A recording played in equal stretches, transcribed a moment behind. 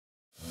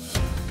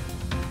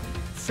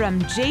from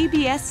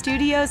JBS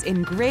Studios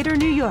in Greater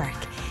New York,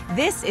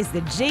 this is the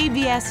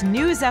JBS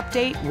News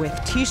Update with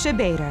Teisha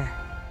Bader.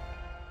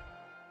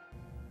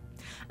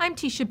 I'm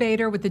Teisha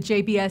Bader with the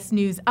JBS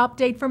News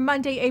Update for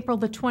Monday, April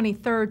the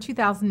 23rd,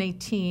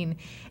 2018.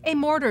 A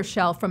mortar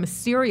shell from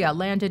Syria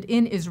landed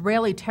in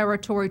Israeli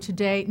territory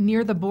today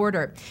near the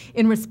border.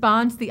 In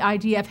response, the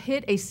IDF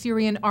hit a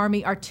Syrian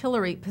army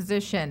artillery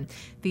position.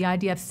 The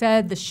IDF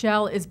said the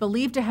shell is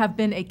believed to have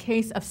been a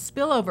case of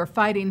spillover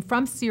fighting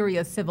from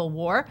Syria's civil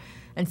war,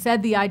 and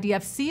said the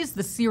IDF sees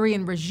the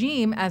Syrian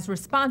regime as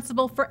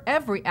responsible for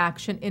every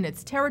action in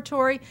its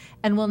territory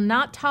and will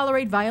not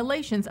tolerate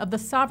violations of the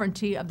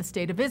sovereignty of the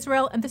State of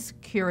Israel and the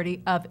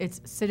security of its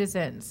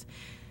citizens.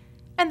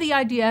 And the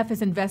IDF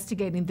is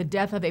investigating the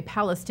death of a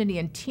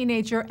Palestinian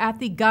teenager at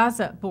the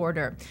Gaza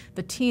border.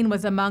 The teen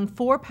was among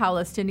 4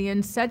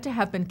 Palestinians said to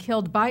have been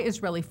killed by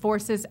Israeli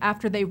forces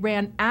after they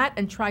ran at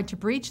and tried to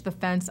breach the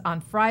fence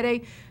on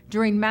Friday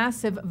during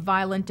massive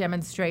violent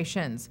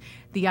demonstrations.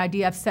 The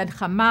IDF said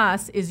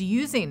Hamas is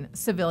using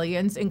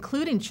civilians,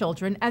 including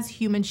children, as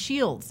human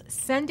shields,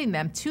 sending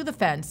them to the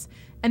fence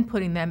and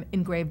putting them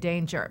in grave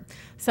danger.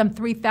 Some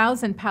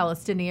 3,000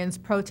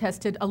 Palestinians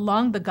protested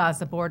along the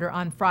Gaza border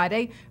on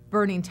Friday,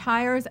 burning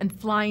tires and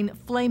flying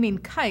flaming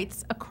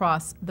kites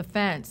across the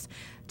fence.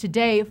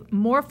 Today,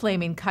 more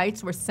flaming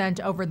kites were sent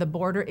over the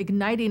border,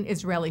 igniting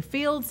Israeli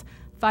fields.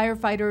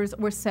 Firefighters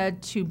were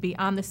said to be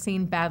on the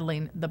scene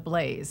battling the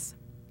blaze.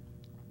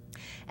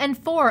 And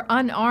 4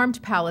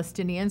 unarmed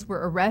Palestinians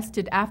were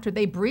arrested after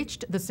they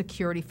breached the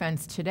security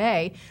fence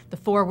today. The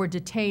 4 were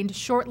detained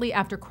shortly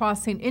after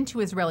crossing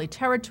into Israeli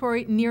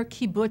territory near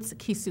Kibbutz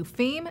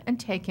Kisufim and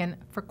taken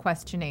for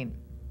questioning.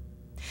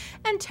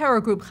 And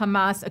terror group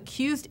Hamas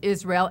accused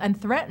Israel and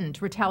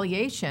threatened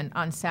retaliation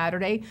on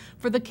Saturday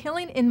for the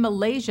killing in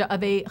Malaysia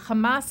of a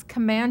Hamas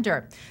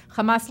commander.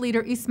 Hamas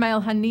leader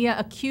Ismail Haniyeh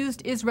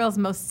accused Israel's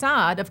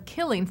Mossad of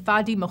killing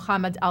Fadi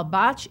Mohammed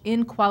al-Bach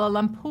in Kuala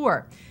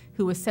Lumpur,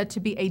 who is said to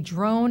be a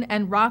drone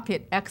and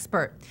rocket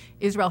expert.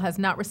 Israel has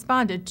not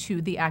responded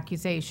to the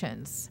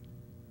accusations.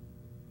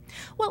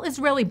 Well,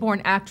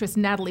 Israeli-born actress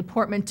Natalie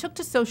Portman took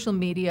to social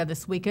media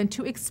this weekend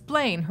to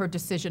explain her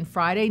decision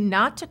Friday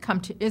not to come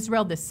to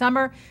Israel this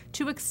summer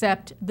to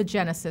accept the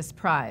Genesis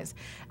Prize.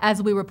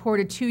 As we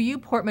reported to you,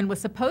 Portman was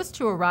supposed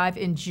to arrive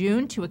in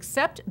June to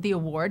accept the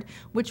award,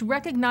 which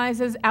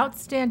recognizes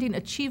outstanding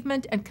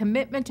achievement and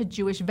commitment to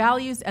Jewish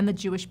values and the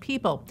Jewish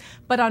people.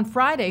 But on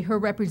Friday, her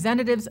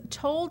representatives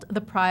told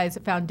the Prize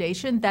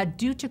Foundation that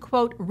due to,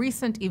 quote,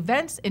 recent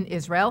events in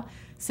Israel,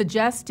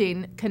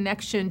 suggesting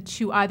connection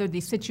to either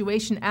the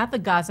situation at the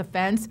Gaza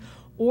fence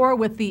or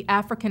with the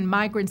African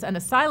migrants and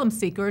asylum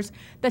seekers,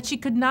 that she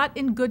could not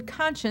in good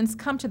conscience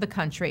come to the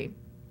country.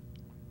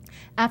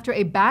 After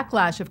a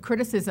backlash of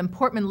criticism,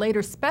 Portman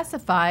later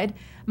specified,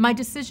 "My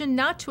decision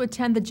not to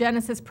attend the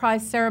Genesis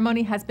Prize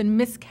ceremony has been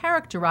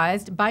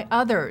mischaracterized by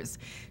others."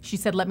 She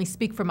said, "Let me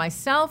speak for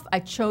myself. I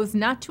chose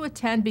not to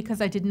attend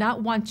because I did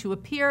not want to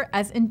appear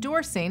as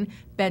endorsing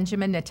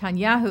Benjamin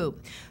Netanyahu."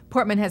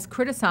 Portman has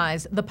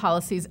criticized the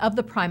policies of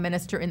the prime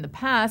minister in the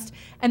past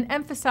and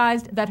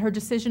emphasized that her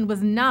decision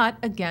was not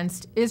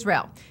against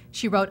Israel.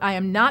 She wrote, "I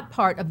am not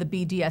part of the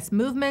BDS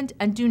movement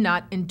and do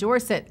not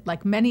endorse it.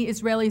 Like many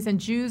Israelis and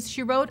Jews,"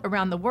 she wrote,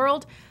 "around the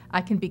world,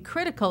 I can be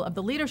critical of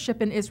the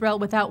leadership in Israel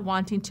without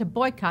wanting to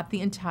boycott the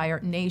entire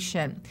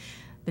nation."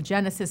 The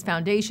Genesis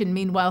Foundation,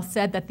 meanwhile,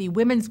 said that the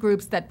women's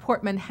groups that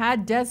Portman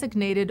had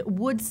designated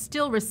would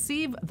still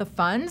receive the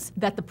funds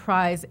that the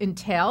prize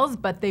entails,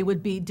 but they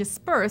would be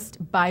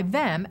dispersed by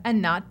them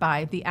and not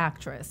by the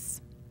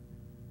actress.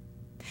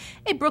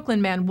 A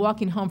Brooklyn man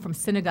walking home from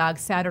synagogue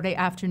Saturday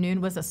afternoon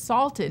was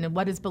assaulted in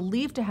what is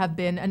believed to have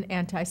been an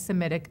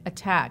anti-Semitic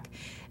attack.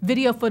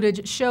 Video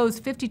footage shows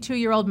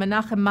 52-year-old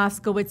Menachem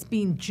Moskowitz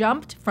being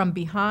jumped from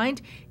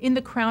behind in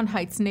the Crown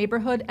Heights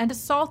neighborhood and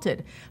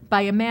assaulted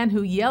by a man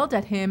who yelled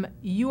at him,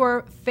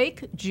 "You're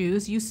fake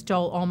Jews, you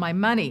stole all my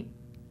money."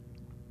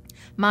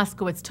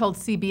 Moskowitz told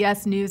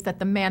CBS News that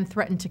the man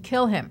threatened to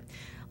kill him.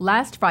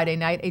 Last Friday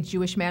night, a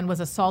Jewish man was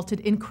assaulted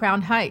in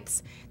Crown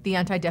Heights. The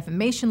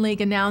Anti-Defamation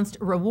League announced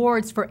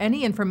rewards for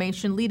any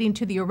information leading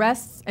to the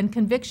arrests and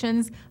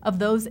convictions of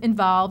those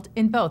involved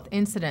in both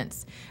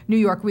incidents. New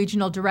York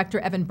Regional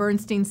Director Evan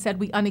Bernstein said,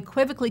 "We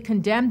unequivocally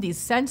condemn these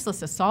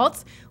senseless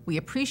assaults. We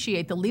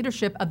appreciate the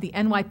leadership of the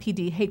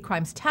NYPD Hate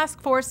Crimes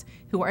Task Force,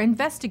 who are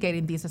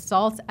investigating these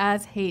assaults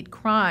as hate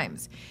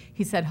crimes."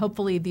 He said,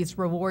 "Hopefully these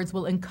rewards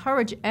will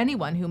encourage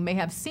anyone who may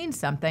have seen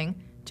something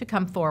to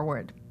come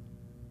forward."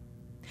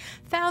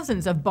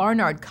 Thousands of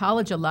Barnard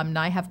College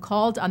alumni have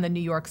called on the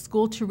New York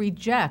school to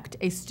reject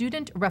a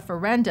student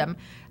referendum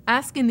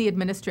asking the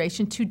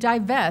administration to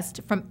divest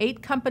from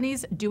 8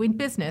 companies doing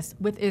business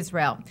with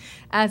Israel.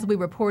 As we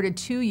reported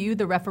to you,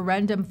 the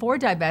referendum for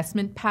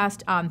divestment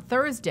passed on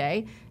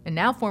Thursday, and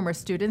now former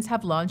students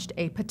have launched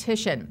a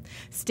petition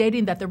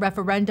stating that the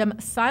referendum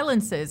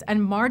silences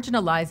and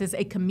marginalizes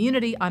a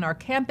community on our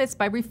campus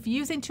by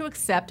refusing to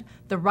accept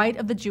the right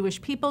of the Jewish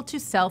people to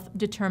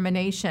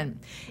self-determination.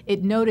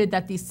 It noted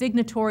that the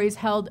signatories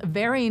held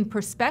varying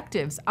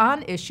perspectives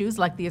on issues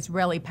like the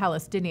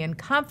Israeli-Palestinian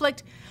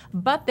conflict,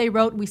 but they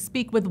wrote, "We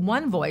speak with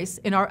one voice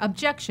in our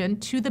objection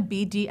to the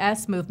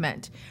BDS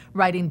movement,"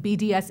 writing,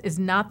 "BDS is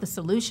not the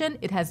solution.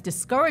 It has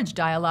discouraged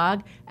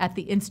dialogue at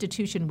the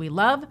institution we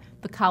love,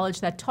 the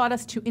college that taught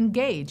us to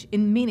engage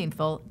in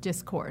meaningful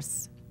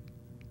discourse."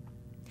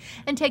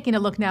 And taking a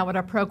look now at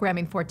our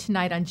programming for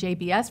tonight on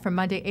JBS for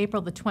Monday,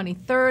 April the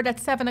 23rd at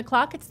 7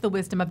 o'clock, it's The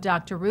Wisdom of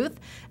Dr.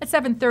 Ruth. At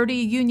 7:30,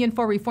 Union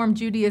for Reform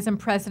Judaism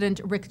President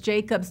Rick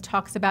Jacobs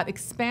talks about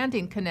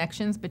expanding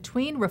connections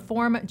between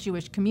Reform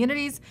Jewish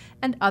communities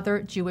and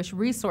other Jewish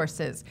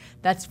resources.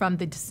 That's from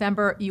the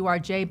December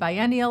URJ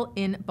Biennial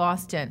in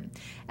Boston.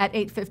 At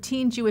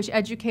 8:15, Jewish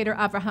educator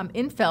Avraham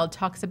Infeld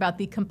talks about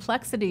the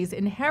complexities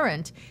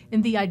inherent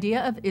in the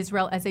idea of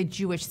Israel as a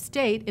Jewish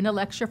state in a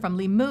lecture from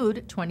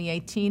Limud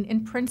 2018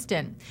 in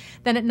Princeton.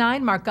 Then at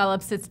 9, Mark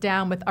Golub sits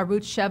down with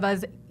Arutz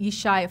Sheva's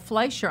Yishai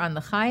Fleischer on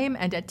L'chaim,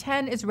 and at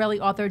 10, Israeli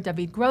author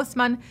David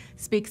Grossman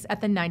speaks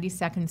at the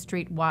 92nd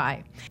Street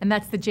Y. And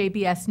that's the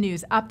JBS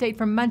News Update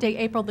from Monday,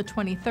 April the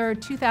 23rd,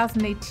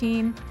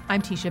 2018.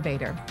 I'm Teisha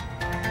Bader.